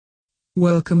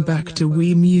Welcome back to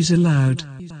We Muse Aloud,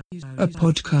 a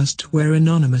podcast where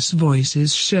anonymous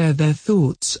voices share their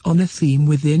thoughts on a theme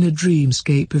within a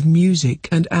dreamscape of music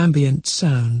and ambient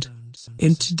sound.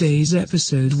 In today's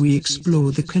episode we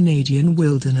explore the Canadian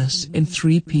wilderness in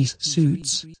three-piece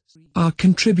suits. Our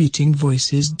contributing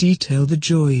voices detail the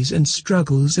joys and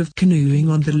struggles of canoeing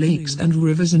on the lakes and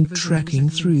rivers and trekking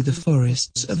through the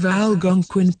forests of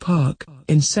Algonquin Park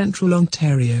in central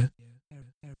Ontario.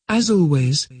 As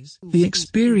always, the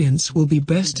experience will be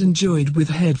best enjoyed with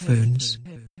headphones.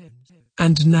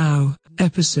 And now,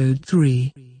 Episode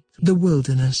 3, The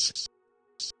Wilderness.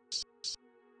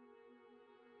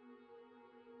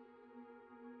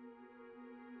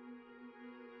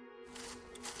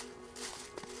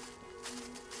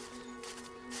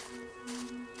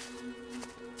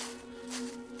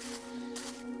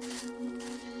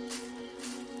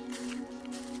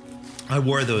 I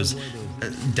wore those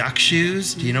duck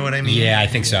shoes. Do you know what I mean? Yeah, I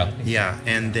think so. Yeah,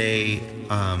 and they,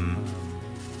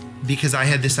 because I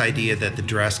had this idea that the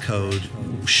dress code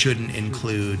shouldn't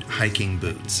include hiking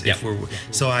boots. Yep.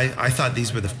 So I thought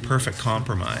these were the perfect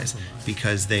compromise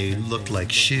because they looked like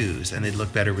shoes and they'd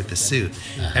look better with the suit.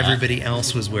 Everybody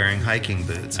else was wearing hiking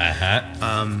boots.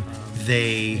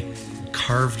 They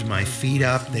carved my feet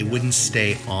up. They wouldn't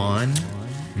stay on.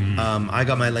 I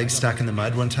got my leg stuck in the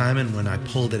mud one time, and when I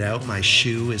pulled it out, my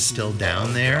shoe is still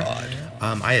down there.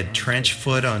 I had trench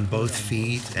foot on both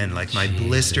feet, and my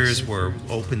blisters were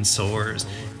open sores.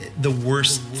 The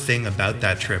worst thing about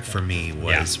that trip for me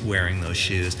was wearing those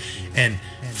shoes. And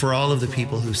for all of the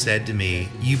people who said to me,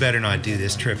 you better not do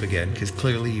this trip again because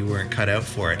clearly you weren't cut out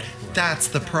for it, that's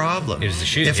the problem. It was the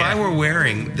shoes. If I were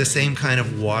wearing the same kind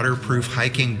of waterproof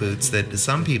hiking boots that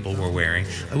some people were wearing,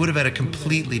 I would have had a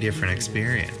completely different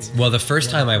experience. Well, the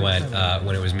first time I went,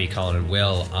 when it was me, Colin, and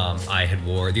Will, I had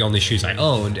wore the only shoes I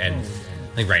owned, and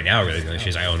I think right now really the only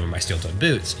shoes I own were my steel-toed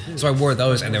boots. So I wore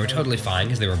those, and they were totally fine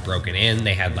because they were broken in.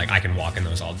 They had I can walk in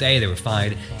those all day. They were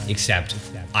fine, except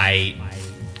I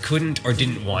couldn't or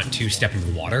didn't want to step into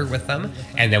the water with them.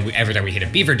 And then every time we hit a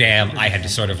beaver dam, I had to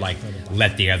sort of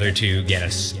let the other two get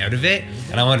us out of it.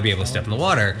 And I wanted to be able to step in the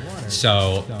water.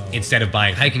 So instead of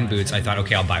buying hiking boots, I thought,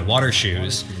 okay, I'll buy water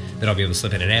shoes that I'll be able to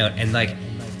slip in and out. And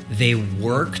they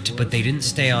worked, but they didn't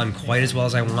stay on quite as well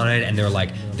as I wanted. And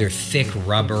they're thick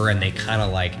rubber, and they kind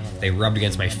of they rubbed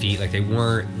against my feet.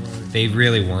 They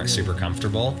really weren't super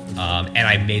comfortable. And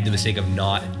I made the mistake of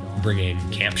not bringing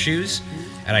camp shoes.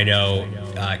 And I know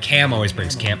Cam always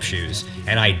brings camp shoes,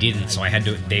 and I didn't, so I had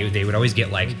to. They would always get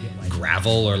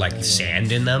gravel or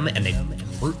sand in them, and they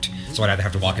hurt. So I'd either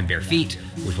have to walk in bare feet,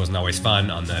 which wasn't always fun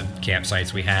on the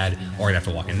campsites we had, or I'd have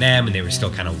to walk in them, and they were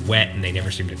still kind of wet, and they never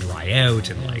seemed to dry out.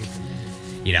 And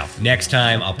next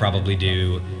time I'll probably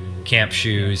do camp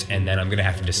shoes, and then I'm gonna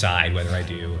have to decide whether I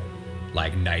do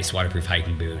nice waterproof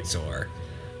hiking boots or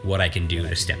what I can do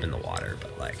to step in the water. But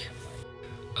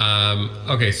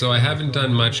okay, so I haven't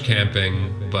done much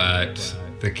camping, but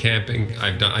the camping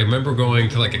I've done, I remember going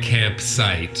to a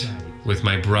campsite with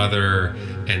my brother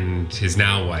and his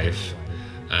now wife,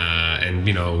 and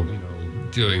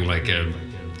doing one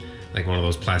of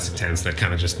those plastic tents that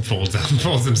kind of just folds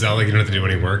themselves, you don't have to do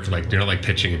any work, you're not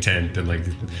pitching a tent and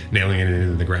nailing it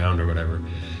into the ground or whatever,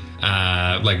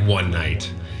 one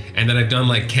night. And then I've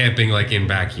done camping in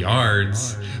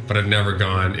backyards, but I've never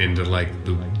gone into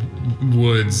the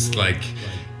woods,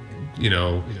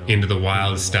 into the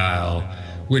wild style,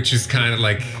 which is kind of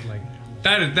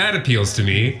that appeals to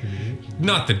me.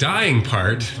 Not the dying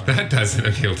part, that doesn't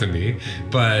appeal to me,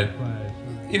 but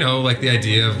the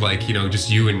idea of just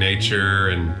you and nature,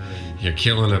 and you're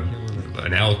killing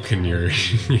an elk, and you're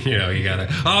you gotta,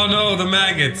 oh no, the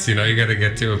maggots, you gotta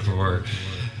get to it before.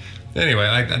 Anyway,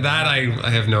 that I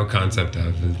have no concept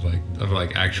of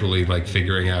actually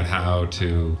figuring out how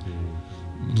to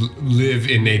live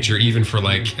in nature even for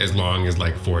as long as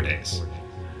 4 days.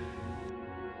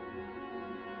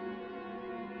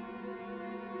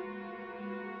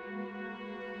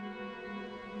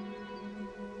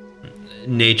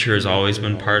 Nature has always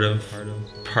been part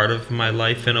of my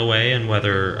life in a way, and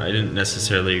whether I didn't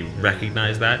necessarily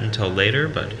recognize that until later,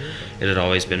 but it had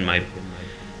always been my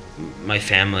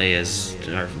family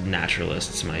are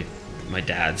naturalists. My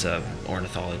dad's a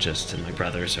ornithologist, and my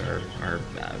brothers are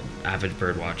avid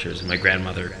bird watchers, and my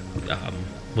grandmother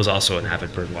was also an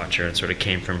avid bird watcher, and sort of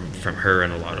came from her in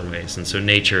a lot of ways. And so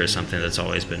nature is something that's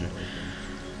always been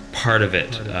part of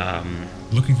it.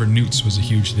 Looking for newts was a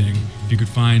huge thing. If you could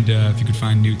find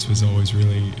newts was always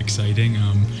really exciting.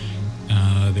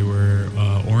 They were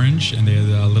orange, and they had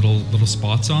little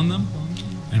spots on them.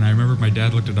 And I remember my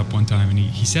dad looked it up one time, and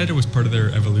he said it was part of their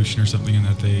evolution or something, and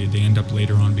that they end up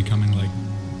later on becoming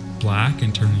black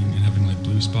and turning and having like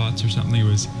blue spots or something.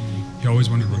 He always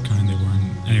wondered what kind they were.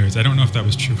 And anyways, I don't know if that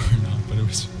was true or not, but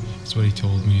it's what he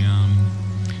told me.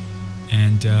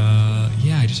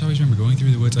 I just always remember going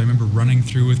through the woods. I remember running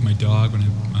through with my dog when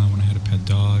I had a pet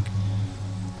dog.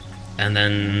 And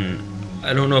then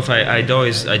I don't know if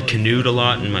I'd canoed a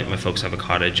lot, and my folks have a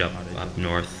cottage up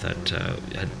north that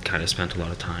had kind of spent a lot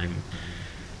of time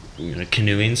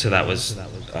canoeing, so that was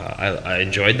I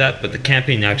enjoyed that. But the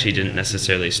camping actually didn't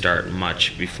necessarily start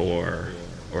much before,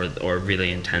 or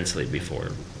really intensely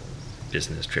before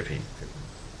business tripping.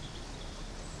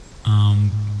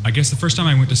 I guess the first time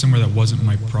I went to somewhere that wasn't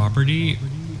my property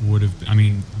would have,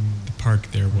 the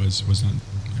park there was not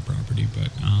my property,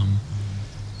 but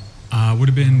would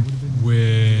have been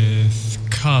with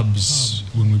Cubs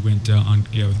when we went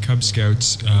with Cub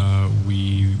Scouts.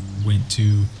 We went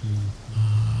to,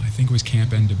 I think it was Camp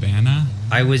Endabana.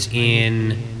 I was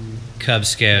in Cub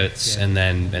Scouts and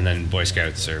then Boy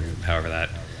Scouts, or however that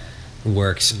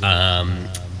works.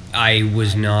 I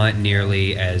was not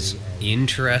nearly as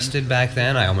interested back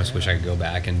then. I almost wish I could go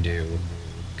back and do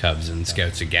Cubs and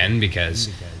Scouts again, because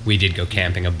we did go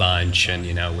camping a bunch, and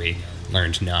we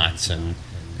learned nuts and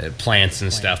plants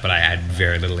and stuff, but I had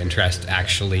very little interest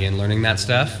actually in learning that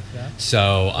stuff.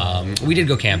 So we did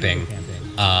go camping,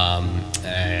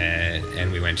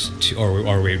 and we went to,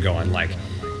 or we would go on like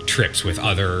trips with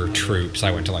other troops.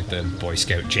 I went to like the Boy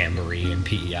Scout Jamboree and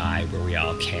PEI, where we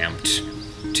all camped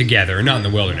together, not in the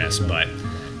wilderness, but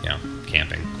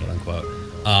camping, quote unquote.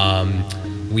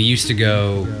 We used to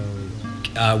go.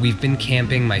 We've been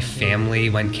camping. My family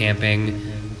went camping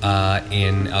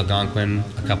in Algonquin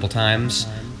a couple times,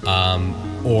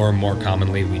 or more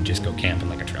commonly, we'd just go camp in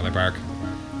like a trailer park,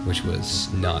 which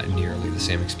was not nearly the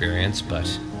same experience,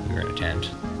 but we were in a tent.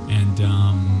 And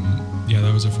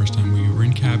that was our first time. We were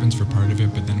in cabins for part of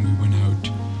it, but then we went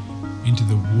out into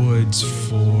the woods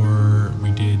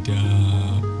we did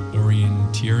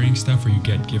orienteering stuff, where you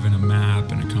get given a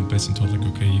map and a compass and told like,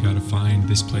 okay, you got to find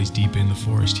this place deep in the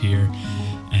forest here,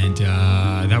 and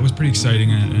that was pretty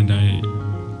exciting. And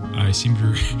I seem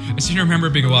to remember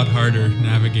it being a lot harder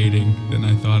navigating than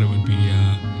I thought it would be.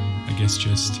 I guess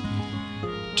just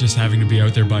having to be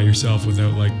out there by yourself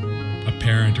without like a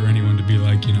parent or anyone to be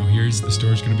like, here's the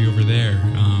store's going to be over there.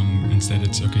 Instead,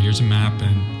 it's okay. Here's a map,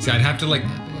 and see, I'd have to like.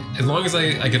 As long as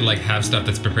I could like have stuff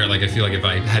that's prepared, like I feel like if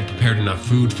I had prepared enough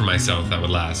food for myself, that would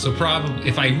last. So probably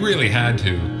if I really had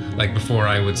to, like before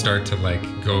I would start to like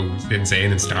go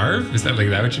insane and starve, is that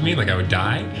what you mean? Like I would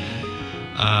die?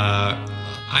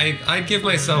 I'd give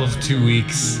myself 2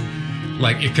 weeks,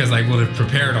 like because I would have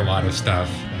prepared a lot of stuff,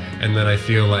 and then I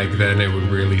feel like then it would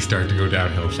really start to go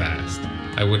downhill fast.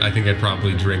 I think I'd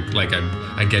probably drink, like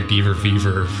I'd get beaver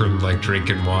fever from like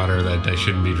drinking water that I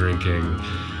shouldn't be drinking.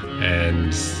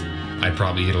 And I'd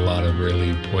probably eat a lot of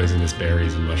really poisonous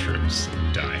berries and mushrooms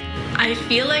and die. I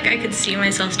feel like I could see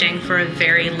myself staying for a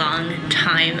very long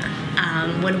time.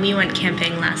 When we went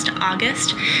camping last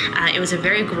August, it was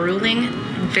very grueling.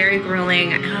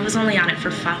 I was only on it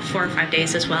for 4 or 5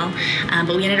 days as well,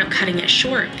 but we ended up cutting it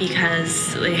short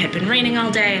because it had been raining all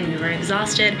day and we were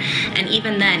exhausted. And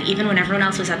even then, even when everyone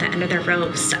else was at the end of their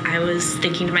ropes, I was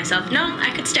thinking to myself, no, I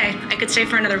could stay. I could stay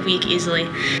for another week easily.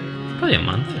 Probably a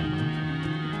month.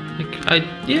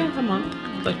 A month.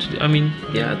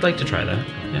 I'd like to try that.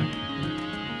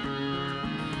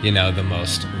 Yeah. The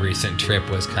most recent trip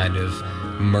was kind of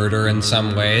murder in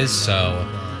some ways, so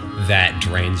that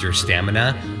drains your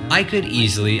stamina. I could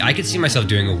see myself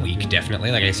doing a week,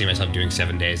 definitely. Like I see myself doing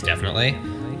 7 days, definitely.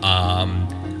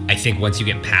 I think once you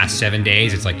get past 7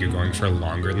 days, it's like you're going for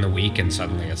longer than the week, and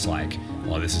suddenly it's like,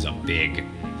 well, this is a big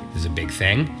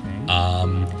thing.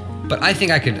 But I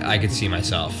think I could see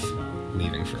myself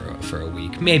leaving for a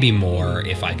week, maybe more,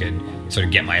 if I could sort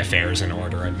of get my affairs in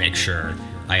order and make sure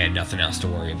I had nothing else to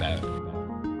worry about.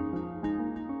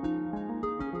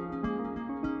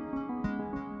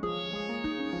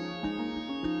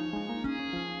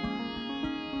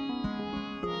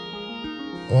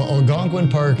 Well, Algonquin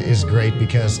Park is great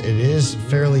because it is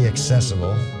fairly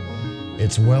accessible.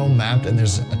 It's well mapped, and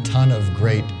there's a ton of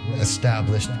great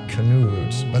established canoe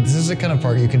routes. But this is the kind of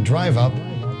park you can drive up,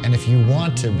 and if you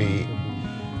want to be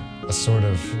a sort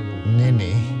of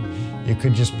ninny, you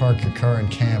could just park your car and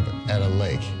camp at a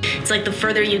lake. It's like the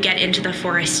further you get into the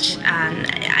forest,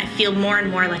 I feel more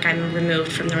and more like I'm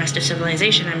removed from the rest of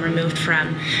civilization. I'm removed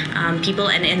from people,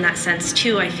 and in that sense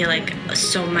too, I feel like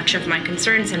so much of my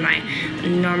concerns and my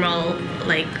normal,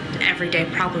 like, everyday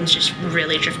problems just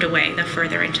really drift away the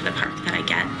further into the park that I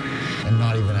get. And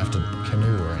not even have to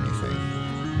canoe or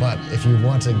anything. But if you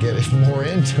want to get more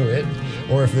into it,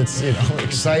 or if it's,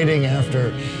 exciting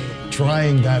after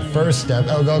trying that first step.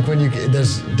 Algonquin,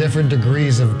 there's different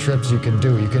degrees of trips you can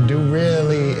do. You can do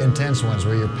really intense ones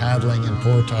where you're paddling and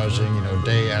portaging,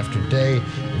 day after day,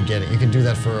 and you can do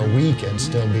that for a week and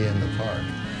still be in the park.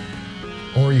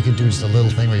 Or you could do just a little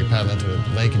thing where you paddle into a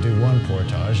lake and do one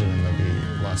portage, and then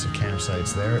there'll be lots of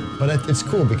campsites there. But it's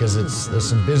cool because there's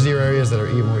some busier areas that are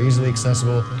even more easily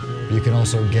accessible. But you can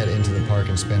also get into the park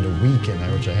and spend a week in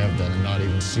there, which I have done, and not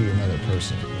even see another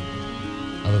person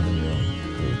other than your own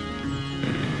group.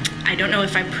 I don't know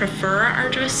if I prefer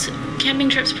arduous camping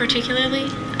trips particularly.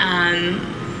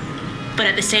 But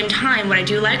at the same time, what I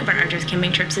do like about arduous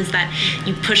camping trips is that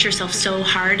you push yourself so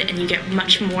hard and you get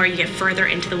much more, you get further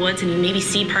into the woods, and you maybe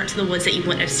see parts of the woods that you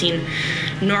wouldn't have seen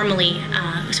normally.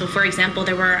 So for example,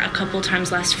 there were a couple times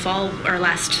last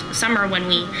summer when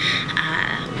we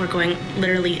were going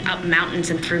literally up mountains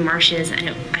and through marshes, and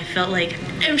I felt like,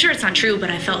 I'm sure it's not true, but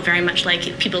I felt very much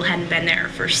like people hadn't been there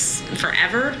for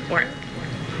forever or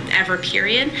ever,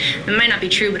 period. It might not be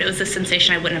true, but it was a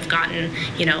sensation I wouldn't have gotten,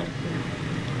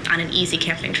 on an easy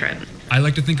camping trip. I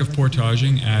like to think of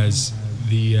portaging as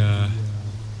the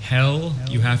hell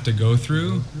you have to go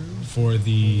through for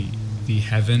the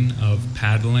heaven of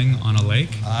paddling on a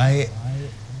lake. I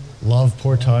love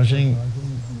portaging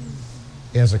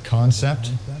as a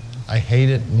concept. I hate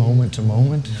it moment to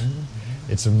moment.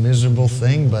 It's a miserable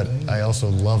thing, but I also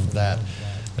love that.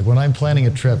 Like when I'm planning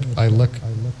a trip, I look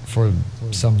for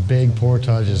some big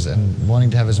portages and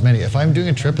wanting to have as many. If I'm doing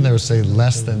a trip and there was, say,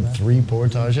 less than 3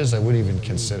 portages, I wouldn't even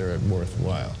consider it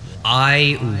worthwhile.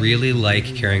 I really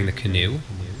like carrying the canoe.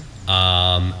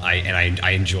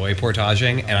 I enjoy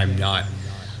portaging, and I'm not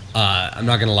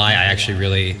gonna lie, I actually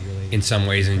really, in some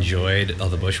ways, enjoyed all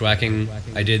the bushwhacking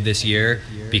I did this year,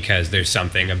 because there's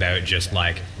something about just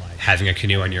like having a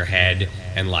canoe on your head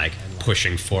and like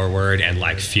pushing forward and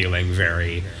like feeling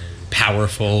very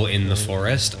powerful in the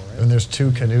forest. And there's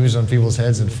 2 canoes on people's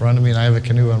heads in front of me, and I have a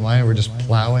canoe on mine, and we're just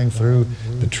plowing through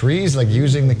the trees, like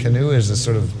using the canoe as a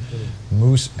sort of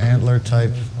moose antler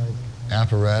type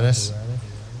apparatus.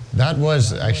 That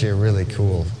was actually a really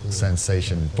cool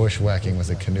sensation, bushwhacking with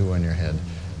a canoe on your head.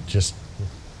 Just,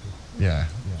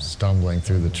 stumbling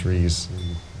through the trees,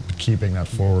 keeping that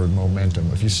forward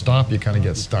momentum. If you stop, you kind of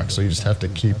get stuck, so you just have to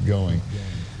keep going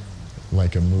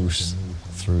like a moose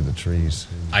through the trees.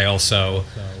 I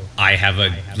have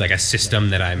a system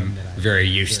that I'm very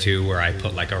used to, where I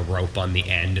put like a rope on the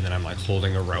end, and then I'm like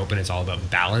holding a rope, and it's all about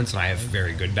balance, and I have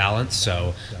very good balance,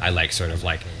 so I like sort of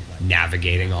like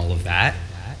navigating all of that.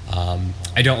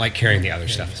 I don't like carrying the other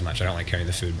stuff as much. I don't like carrying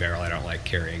the food barrel. I don't like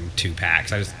carrying 2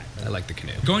 packs. I like the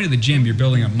canoe. Going to the gym, you're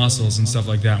building up muscles and stuff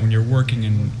like that. When you're working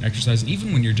and exercising,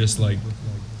 even when you're just like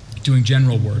doing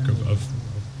general work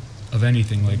of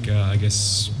anything, like I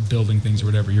guess building things or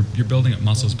whatever, you're building up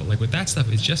muscles. But like with that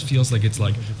stuff, it just feels like it's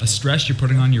like a stress you're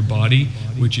putting on your body,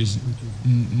 which is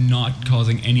not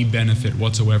causing any benefit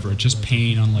whatsoever. It's just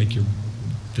pain on like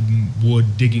the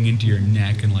wood digging into your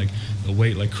neck, and like the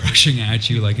weight like crushing at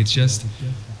you. Like it's just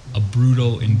a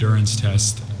brutal endurance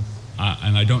test.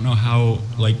 And I don't know how,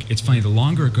 like, it's funny, the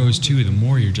longer it goes too, the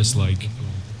more you're just like,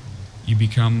 you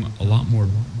become a lot more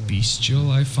bestial,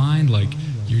 I find. Like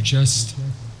you just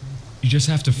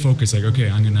have to focus, like, okay,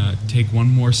 I'm gonna take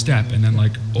one more step, and then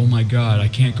like, oh my god, I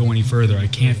can't go any further, I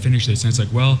can't finish this. And it's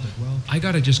like, well, I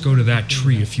gotta just go to that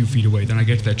tree a few feet away, then I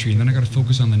get to that tree, and then I gotta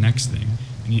focus on the next thing.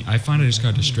 And I find I just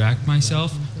gotta distract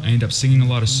myself. I end up singing a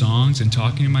lot of songs and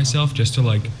talking to myself just to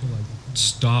like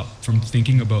stop from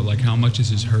thinking about like how much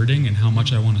this is hurting and how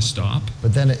much I want to stop.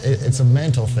 But then it's a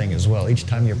mental thing as well. Each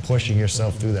time you're pushing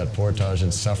yourself through that portage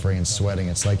and suffering and sweating,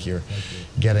 it's like you're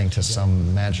getting to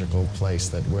some magical place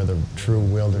where the true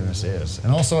wilderness is.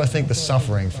 And also I think the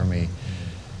suffering for me,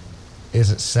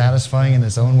 is it satisfying in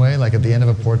its own way? Like at the end of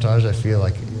a portage, I feel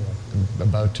like I'm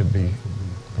about to be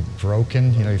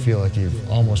broken. You feel like you've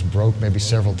almost broke maybe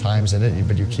several times in it,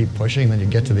 but you keep pushing, then you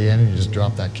get to the end and you just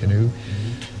drop that canoe.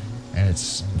 And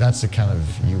that's a kind of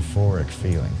euphoric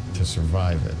feeling to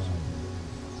survive it.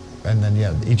 And then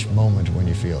each moment when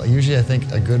you feel. Usually I think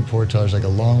a good portage, like a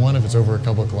long one, if it's over a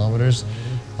couple of kilometers,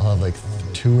 I'll have like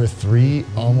 2 or 3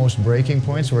 almost breaking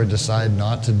points where I decide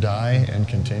not to die and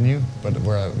continue, but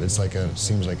where it's like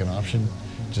seems like an option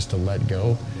just to let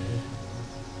go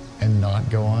and not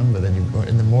go on. But then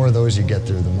and the more of those you get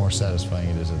through, the more satisfying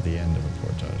it is at the end of a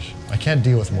portage. I can't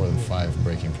deal with more than 5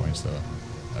 breaking points though.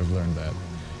 I've learned that.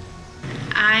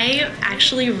 I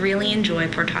actually really enjoy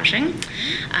portaging.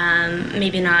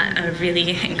 Maybe not a really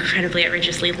incredibly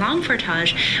outrageously long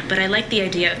portage, but I like the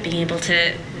idea of being able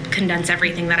to condense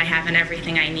everything that I have and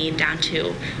everything I need down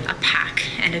to a pack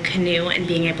and a canoe, and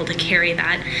being able to carry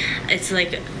that. It's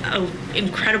like an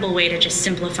incredible way to just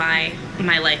simplify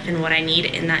my life and what I need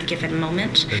in that given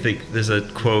moment. I think there's a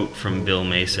quote from Bill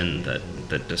Mason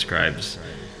that describes,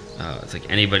 it's like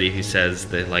anybody who says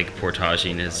they like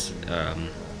portaging is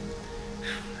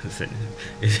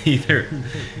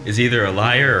either a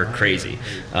liar or crazy,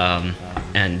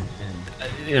 and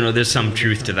there's some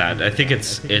truth to that. I think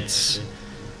it's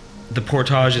the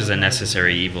portage is a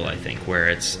necessary evil. I think where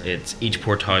it's each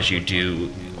portage you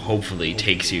do hopefully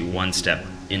takes you one step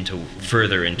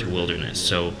further into wilderness.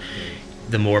 So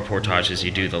the more portages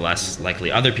you do, the less likely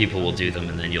other people will do them,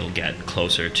 and then you'll get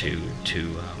closer to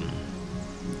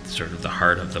sort of the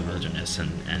heart of the wilderness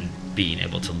and being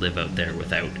able to live out there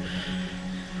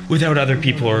without other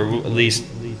people, or at least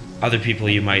other people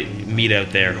you might meet out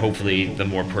there. Hopefully the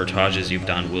more portages you've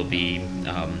done will be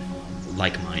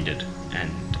like-minded,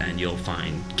 and you'll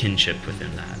find kinship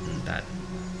within that, and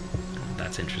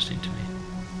that's interesting to me.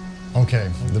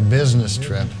 Okay, the business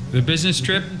trip. The business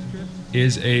trip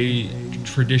is a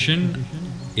tradition.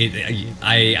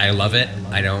 I love it.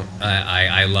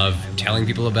 I love telling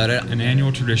people about it. An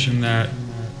annual tradition that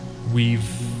we've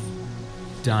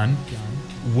done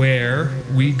where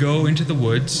we go into the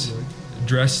woods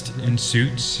dressed in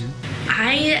suits.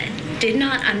 I did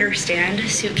not understand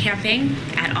suit camping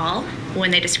at all when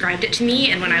they described it to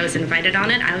me, and when I was invited on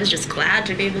it, I was just glad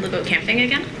to be able to go camping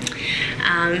again.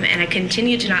 And I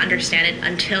continued to not understand it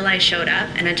until I showed up,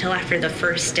 and until after the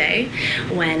first day,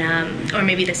 when, or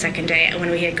maybe the second day, when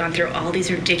we had gone through all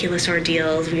these ridiculous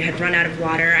ordeals. We had run out of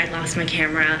water, I'd lost my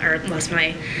camera, or lost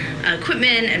my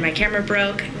equipment, and my camera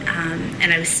broke,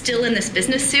 and I was still in this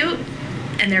business suit,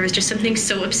 and there was just something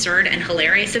so absurd and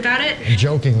hilarious about it. I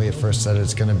jokingly at first said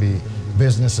it's going to be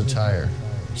business attire,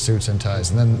 suits and ties,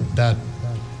 and then that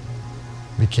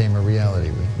became a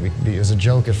reality. It was a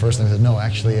joke at first, and I said, no,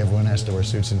 actually everyone has to wear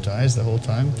suits and ties the whole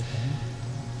time.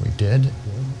 We did,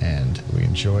 and we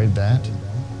enjoyed that,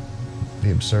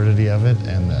 the absurdity of it,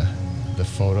 and the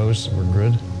photos were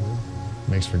good.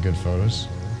 Makes for good photos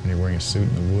when you're wearing a suit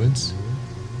in the woods.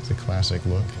 It's a classic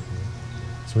look.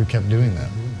 So we kept doing that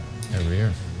every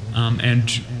year.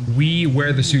 And we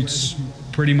wear the suits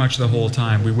pretty much the whole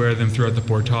time. We wear them throughout the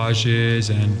portages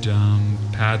and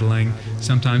paddling.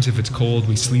 Sometimes if it's cold,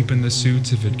 we sleep in the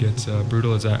suits if it gets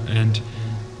brutal as that. And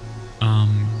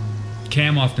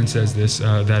Cam often says this,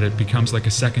 that it becomes like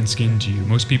a second skin to you.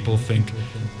 Most people think,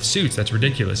 suits, that's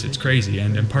ridiculous, it's crazy.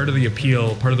 And part of the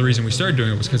appeal, part of the reason we started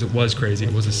doing it was because it was crazy.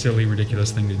 It was a silly,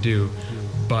 ridiculous thing to do.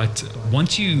 But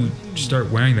once you start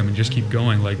wearing them and just keep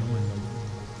going, like,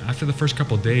 after the first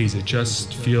couple of days, it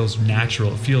just feels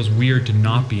natural. It feels weird to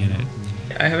not be in it.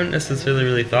 I haven't necessarily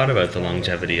really thought about the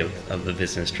longevity of the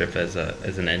business trip as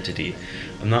an entity.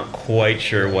 I'm not quite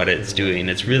sure what it's doing.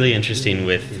 It's really interesting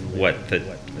with what the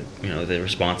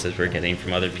responses we're getting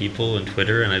from other people on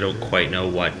Twitter, and I don't quite know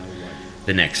what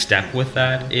the next step with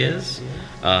that is.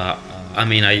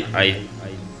 I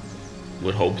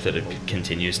would hope that it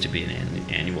continues to be an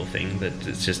annual thing. That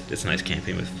it's nice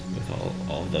camping with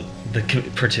all the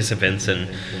participants, and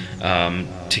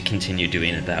to continue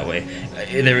doing it that way.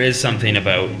 There is something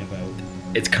about,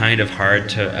 it's kind of hard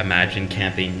to imagine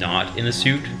camping not in a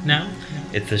suit now.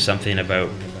 There's something about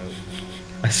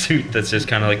a suit that's just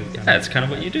kind of like, yeah, it's kind of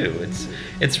what you do.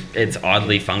 It's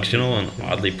oddly functional and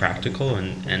oddly practical,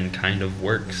 and kind of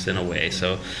works in a way.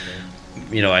 So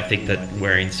I think that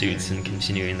wearing suits and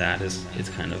continuing that is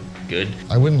kind of good.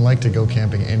 I wouldn't like to go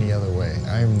camping any other way.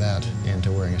 I'm that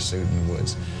into wearing a suit in the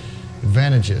woods.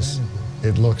 Advantages,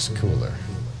 it looks cooler.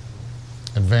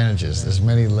 Advantages, there's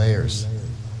many layers.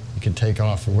 You can take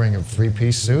off wearing a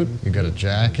three-piece suit. You got a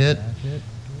jacket,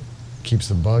 keeps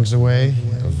the bugs away,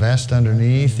 a vest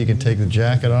underneath. You can take the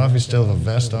jacket off, you still have a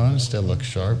vest on, still looks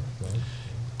sharp.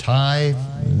 Tie,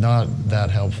 not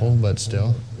that helpful, but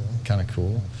still kind of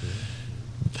cool.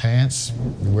 Pants,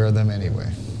 you wear them anyway.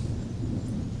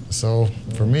 So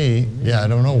for me, I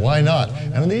don't know, why not?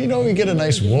 And you get a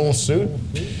nice wool suit.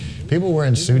 People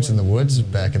wearing suits in the woods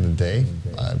back in the day,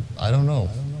 I don't know.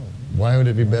 Why would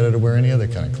it be better to wear any other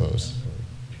kind of clothes?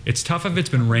 It's tough if it's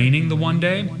been raining the one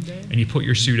day and you put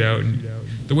your suit out. And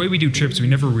the way we do trips, we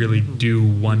never really do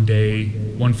one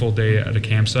full day at a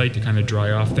campsite to kind of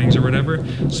dry off things or whatever.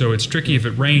 So it's tricky if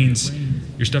it rains,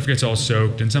 your stuff gets all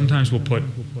soaked, and sometimes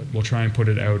we'll try and put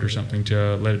it out or something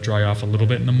to let it dry off a little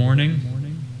bit in the morning.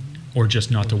 or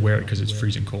just not to wear it because it's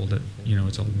freezing cold.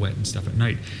 It's all wet and stuff at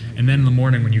night. And then in the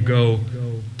morning when you go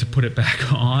to put it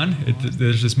back on,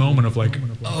 there's this moment of like,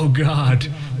 oh God,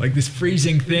 like this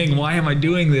freezing thing. Why am I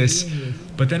doing this?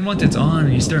 But then once it's on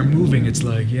and you start moving, it's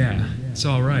like, yeah, it's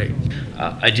all right.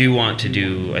 I do want to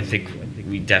do. I think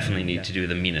we definitely need to do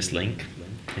the Minas Link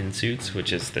in Suits,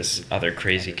 which is this other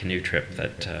crazy canoe trip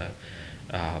that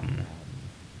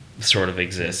sort of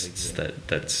exists.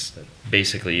 That's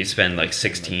basically you spend like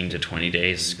 16 to 20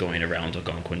 days going around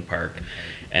Algonquin Park,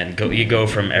 and you go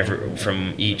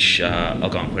from each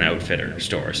Algonquin Outfitter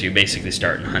store. So you basically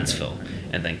start in Huntsville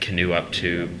and then canoe up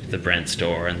to the Brent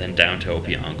store and then down to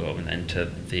Opeongo and then to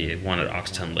the one at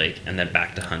Oxton Lake and then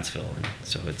back to Huntsville. And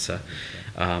so it's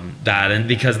that, and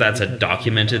because that's a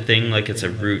documented thing, like it's a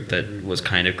route that was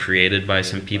kind of created by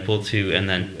some people too, and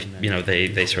then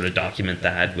they sort of document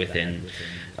that within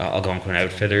Algonquin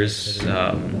Outfitters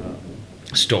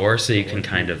store, so you can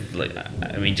kind of like,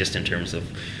 I mean, just in terms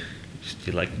of just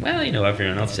be like, well,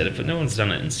 everyone else did it, but no one's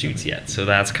done it in Suits yet. So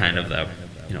that's kind of the,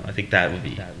 I think that would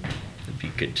be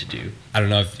good to do. I don't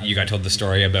know if you got told the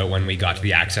story about when we got to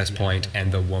the access point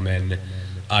and the woman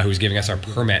who was giving us our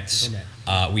permits.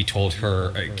 We told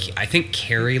her, I think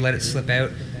Carrie let it slip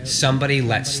out. Somebody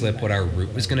let slip what our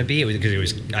route was going to be. It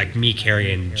was like me,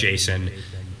 Carrie, and Jason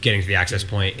getting to the access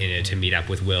point to meet up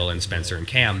with Will and Spencer and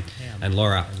Cam and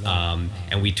Laura.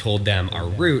 And we told them our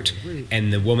route.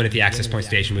 And the woman at the access point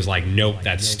station was like, nope,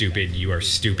 that's stupid. You are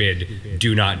stupid.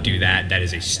 Do not do that. That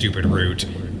is a stupid route.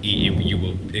 You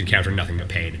will encounter nothing but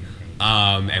pain.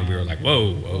 And we were like,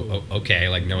 whoa, okay,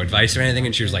 like no advice or anything.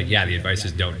 And she was like, yeah, the advice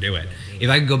is don't do it. If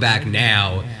I could go back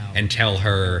now and tell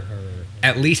her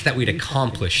at least that we'd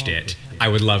accomplished it, I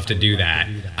would love to do that.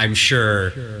 I'm sure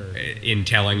in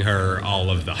telling her all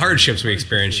of the hardships we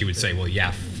experienced, she would say, well,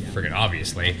 yeah, friggin'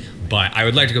 obviously. But I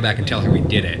would like to go back and tell her we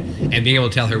did it. And being able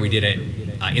to tell her we did it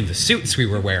in the suits we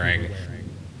were wearing.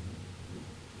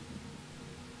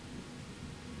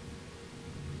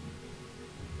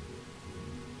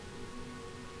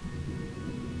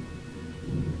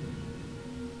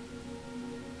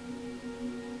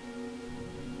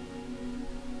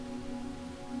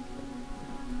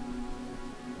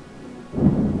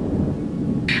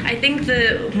 I think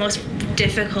the most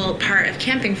difficult part of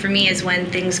camping for me is when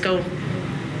things go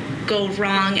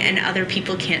wrong and other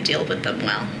people can't deal with them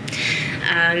well.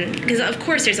 Because of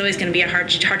course there's always going to be a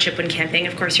hardship when camping.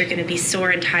 Of course you're going to be sore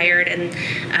and tired,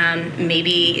 and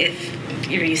maybe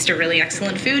if you're used to really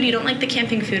excellent food, you don't like the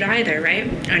camping food either, right?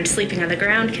 And sleeping on the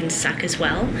ground can suck as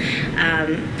well.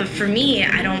 But for me,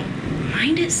 I don't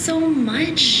mind it so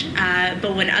much,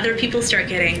 but when other people start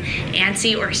getting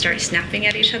antsy or start snapping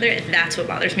at each other, that's what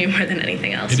bothers me more than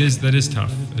anything else. That is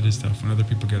tough. It is tough when other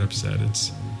people get upset.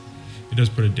 It does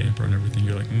put a damper on everything.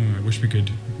 You're like, I wish we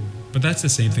could. But that's the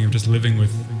same thing of just living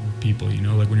with people,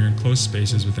 like when you're in close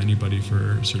spaces with anybody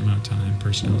for a certain amount of time,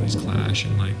 personalities clash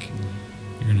and like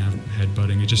you're gonna have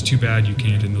headbutting. It's just too bad you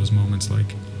can't in those moments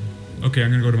like, okay,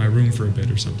 I'm gonna go to my room for a bit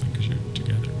or something because you're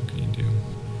together. What can you do?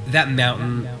 That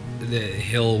mountain, the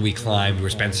hill we climbed where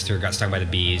Spencer got stung by the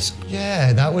bees.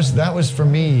 Yeah, that was for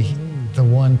me the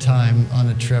one time on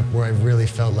a trip where I really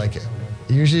felt like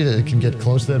usually it can get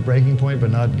close to that breaking point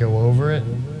but not go over it.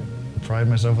 I pride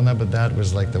myself on that, but that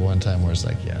was like the one time where it's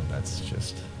like, yeah,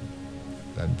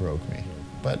 that broke me.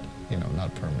 But,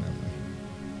 not permanently.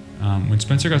 When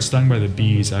Spencer got stung by the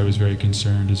bees, I was very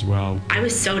concerned as well. I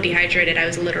was so dehydrated, I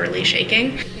was literally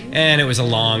shaking. And it was a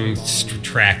long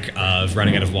trek of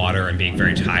running out of water and being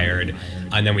very tired.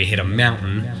 And then we hit a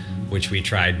mountain, which we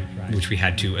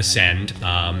had to ascend.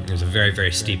 It was a very,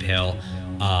 very steep hill.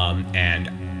 And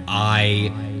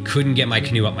I couldn't get my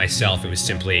canoe up myself. It was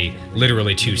simply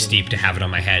literally too steep to have it on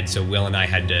my head. So Will and I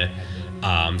had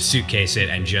to suitcase it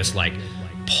and just like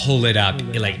pull it up,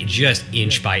 like just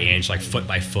inch by inch, like foot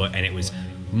by foot. And it was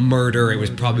murder. It was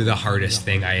probably the hardest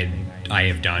thing I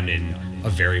have done in a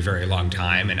very, very long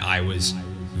time. And I was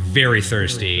very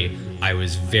thirsty. I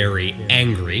was very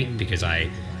angry because I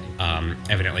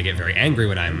evidently get very angry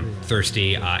when I'm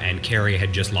thirsty. And Carrie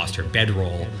had just lost her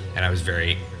bedroll, and I was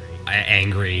very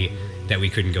angry that we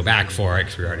couldn't go back for it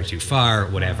because we were already too far,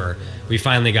 whatever. We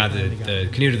finally got the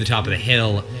canoe to the top of the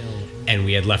hill, and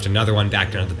we had left another one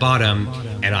back down at the bottom.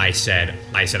 And I said,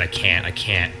 I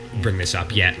can't bring this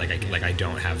up yet. Like I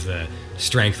don't have the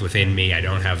strength within me.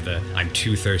 I'm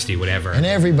too thirsty, whatever. And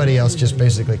everybody else just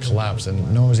basically collapsed,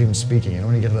 and no one was even speaking. And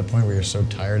when you get to that point where you're so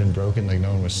tired and broken, like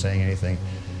no one was saying anything.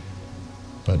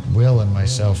 But Will and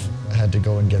myself had to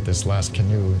go and get this last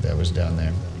canoe that was down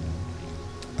there,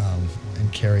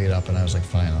 and carry it up. And I was like,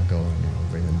 fine, I'll go and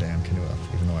bring the damn canoe up,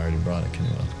 even though I already brought a canoe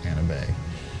up and a bag.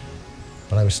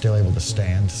 but I was still able to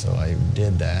stand, so I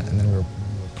did that. And then we were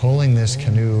pulling this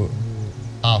canoe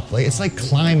up. Like, it's like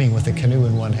climbing with a canoe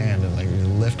in one hand, and like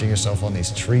you're lifting yourself on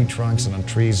these tree trunks and on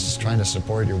trees, just trying to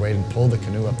support your weight and pull the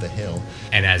canoe up the hill.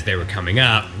 And as they were coming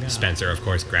up, Spencer, of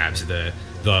course, grabs the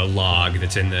log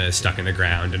that's stuck in the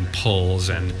ground and pulls,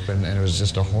 and it was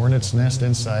just a hornet's nest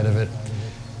inside of it,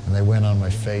 and they went on my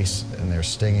face, and they're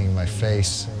stinging my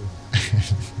face.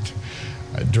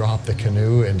 I dropped the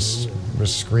canoe and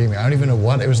was screaming. I don't even know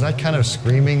what. It was that kind of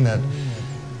screaming that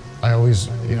I always,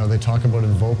 they talk about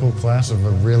in vocal class, of a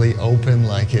really open,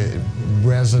 like a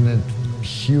resonant,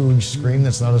 huge scream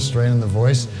that's not a strain in the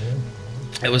voice.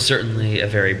 It was certainly a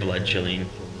very blood-chilling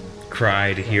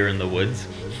cry to hear in the woods.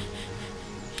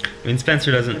 I mean,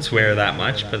 Spencer doesn't swear that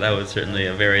much, but that was certainly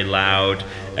a very loud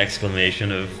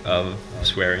exclamation of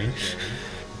swearing.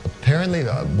 Apparently,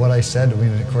 what I said,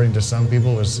 according to some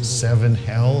people, was 7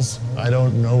 hells. I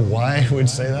don't know why I would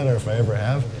say that, or if I ever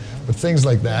have, but things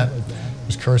like that.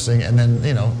 Was cursing, and then,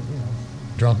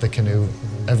 dropped the canoe.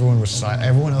 Everyone was silent.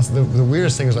 Everyone else, the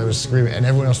weirdest thing was I was screaming, and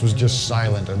everyone else was just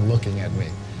silent and looking at me.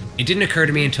 It didn't occur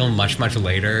to me until much, much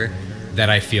later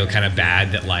that I feel kind of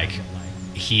bad that, like,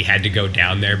 he had to go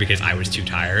down there because I was too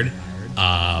tired.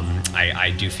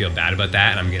 I do feel bad about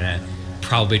that, and I'm gonna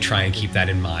probably try and keep that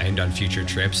in mind on future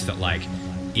trips, that, like,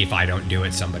 if I don't do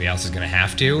it, somebody else is going to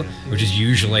have to, which is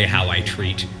usually how I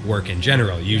treat work in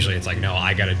general. Usually it's like, no,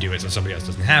 I got to do it so somebody else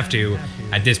doesn't have to.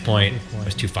 At this point, I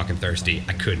was too fucking thirsty.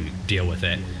 I couldn't deal with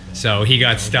it. So he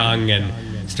got stung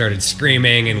and started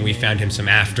screaming, and we found him some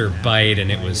after bite, and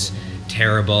it was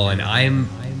terrible. And I'm,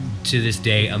 to this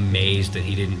day, amazed that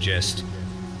he didn't just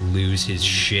lose his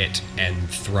shit and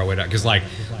throw it up. Because, like,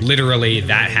 literally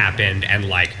that happened, and,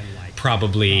 like,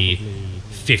 probably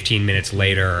 15 minutes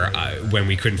later, when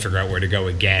we couldn't figure out where to go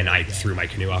again, I threw my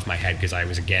canoe off my head because I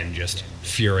was again just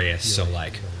furious. So,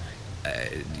 like,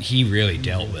 he really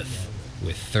dealt with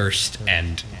thirst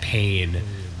and pain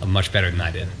much better than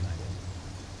I did.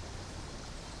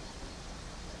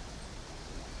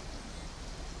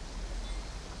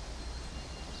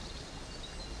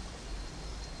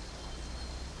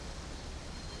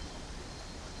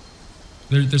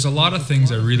 There's a lot of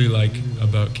things I really like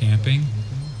about camping.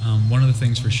 One of the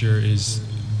things for sure is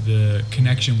the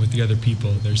connection with the other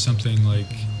people. There's something,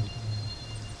 like,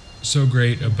 so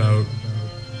great about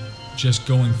just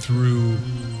going through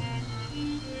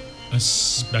a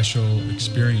special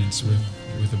experience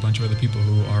with a bunch of other people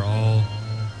who are all,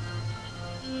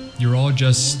 you're all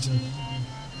just,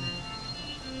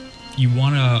 you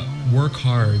want to work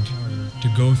hard to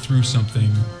go through something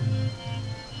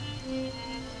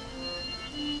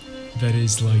that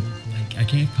is, like, I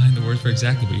can't find the words for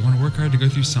exactly, but you want to work hard to go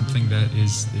through something that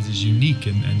is unique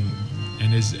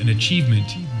and is an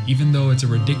achievement, even though it's a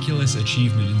ridiculous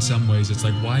achievement in some ways. It's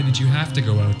like, why did you have to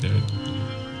go out there?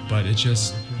 But it's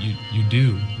just, you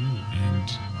do. And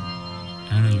I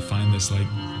don't know, you find this, like,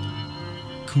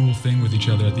 cool thing with each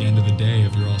other at the end of the day,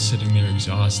 if you're all sitting there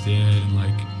exhausted, and,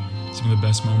 like, some of the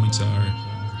best moments are,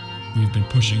 we've been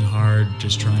pushing hard,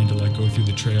 just trying to, like, go through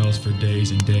the trails for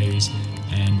days and days,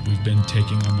 and we've been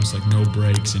taking almost, like, no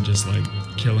breaks and just, like,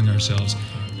 killing ourselves.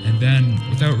 And then,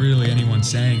 without really anyone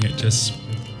saying it, just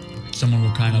someone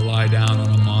will kind of lie down on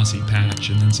a mossy patch,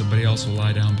 and then somebody else will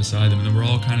lie down beside them, and then we're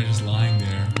all kind of just lying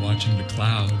there watching the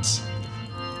clouds.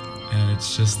 And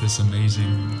it's just this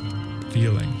amazing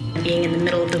feeling. Being in the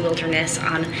middle of the wilderness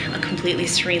on a completely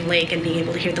serene lake and being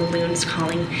able to hear the loons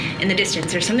calling in the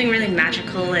distance, there's something really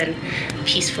magical and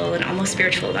peaceful and almost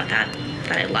spiritual about that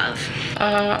I love.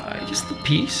 I guess the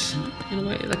peace, in a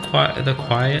way, the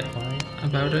quiet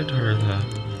about it, or the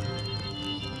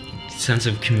sense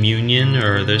of communion,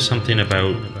 or there's something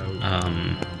about,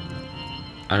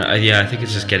 I think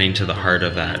it's just getting to the heart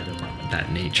of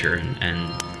that nature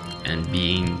and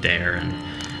being there and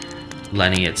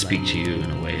letting it speak to you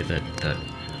in a way that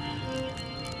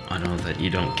I don't know, that you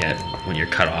don't get when you're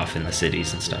cut off in the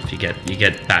cities and stuff. You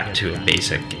get back to a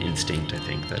basic instinct, I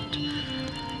think, that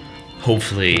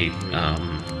hopefully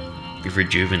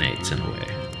rejuvenates in a way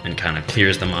and kind of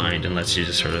clears the mind and lets you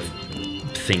just sort of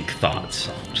think thoughts.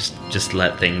 Just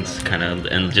let things kind of,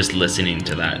 and just listening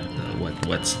to that,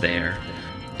 what's there.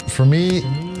 For me,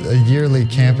 a yearly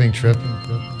camping trip,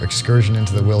 excursion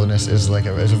into the wilderness is a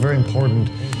very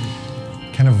important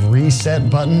kind of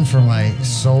reset button for my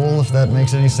soul, if that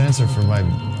makes any sense, or for my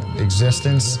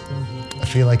existence. I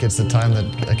feel like it's the time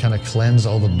that I kind of cleanse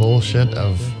all the bullshit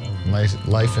of my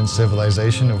life and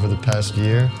civilization over the past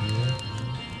year.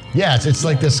 Yeah, it's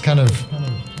like this kind of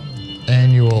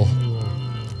annual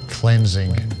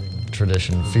cleansing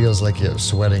tradition. Feels like you're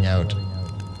sweating out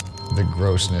the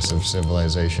grossness of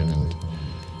civilization and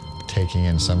taking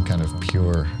in some kind of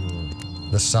pure,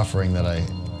 the suffering that I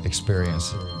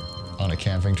experience on a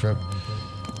camping trip.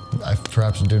 I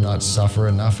perhaps do not suffer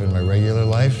enough in my regular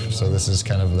life, so this is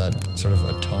kind of that sort of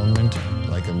atonement,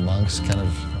 like the monks kind of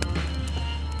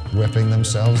whipping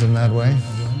themselves in that way.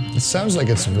 It sounds like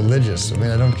it's religious. I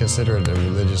mean, I don't consider it a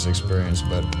religious experience,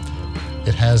 but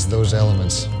it has those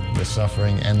elements, the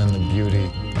suffering and then the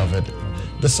beauty of it.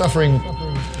 The suffering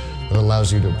that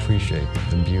allows you to appreciate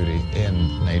the beauty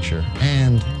in nature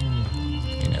and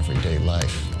in everyday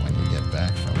life when you get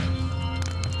back from it.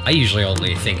 I usually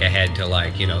only think ahead to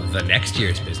the next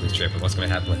year's business trip and what's going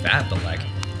to happen with that. But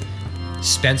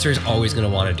Spencer's always going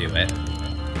to want to do it.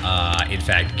 In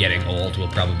fact, getting old will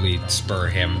probably spur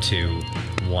him to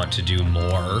want to do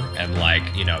more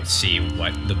and see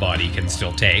what the body can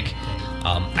still take.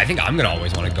 I think I'm going to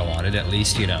always want to go on it, at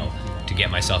least, to get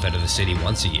myself out of the city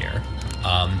once a year.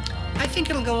 I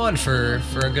think it'll go on for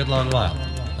a good long while.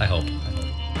 I hope.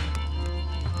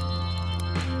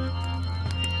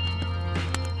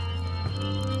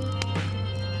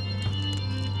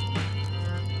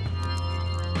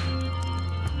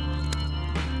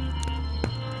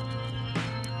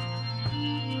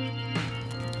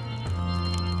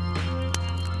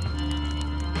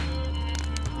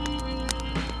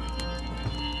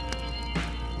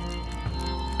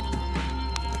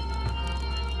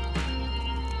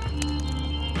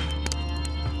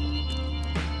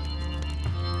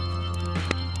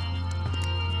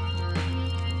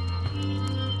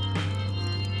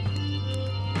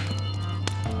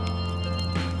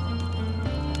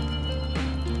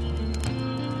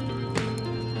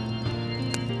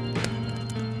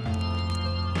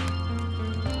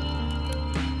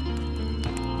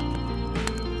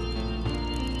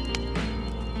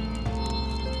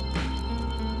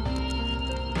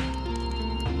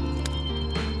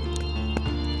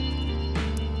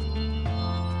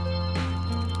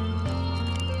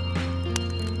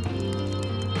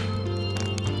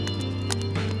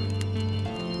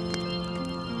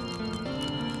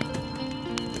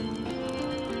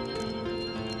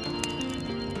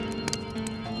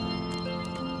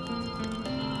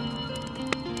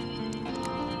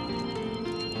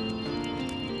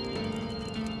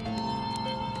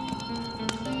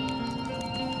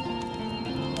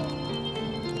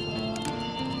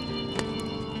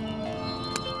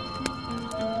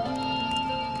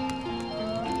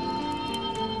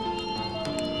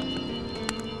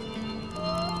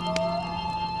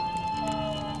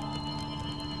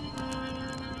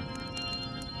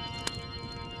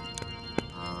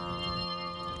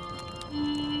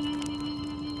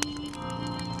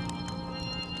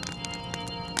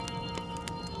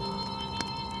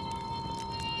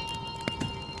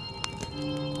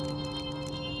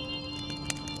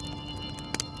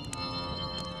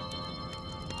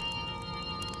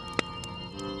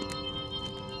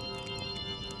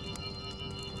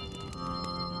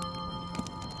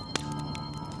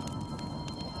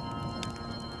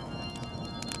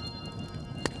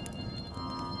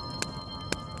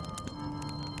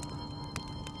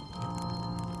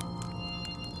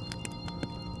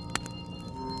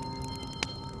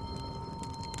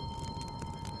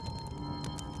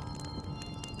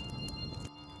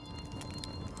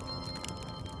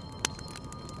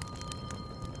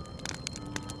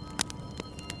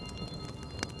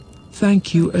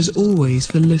 Thank you as always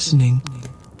for listening.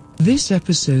 This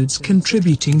episode's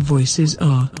contributing voices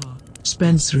are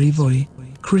Spencer Evoy,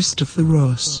 Christopher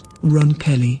Ross, Ron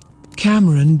Kelly,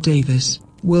 Cameron Davis,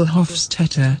 Will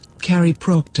Hofstetter, Carrie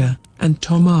Proctor, and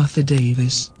Tom Arthur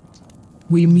Davis.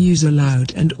 We Muse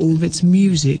Aloud and all of its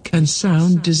music and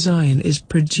sound design is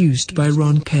produced by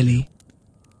Ron Kelly.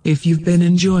 If you've been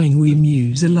enjoying We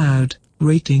Muse Aloud,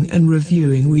 rating and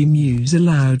reviewing We Muse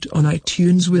Aloud on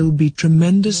iTunes will be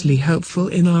tremendously helpful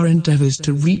in our endeavors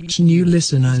to reach new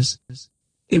listeners.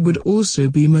 It would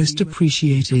also be most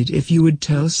appreciated if you would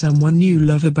tell someone you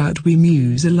love about We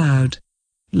Muse Aloud.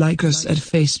 Like us at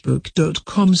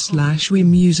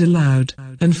facebook.com/WeMuseAloud,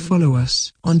 and follow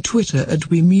us on Twitter at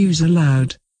We Muse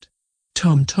Aloud.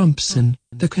 Tom Thompson,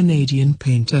 the Canadian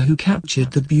painter who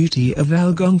captured the beauty of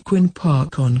Algonquin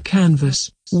Park on canvas,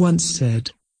 once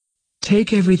said,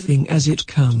 "Take everything as it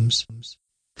comes.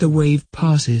 The wave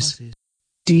passes.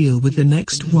 Deal with the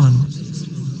next one."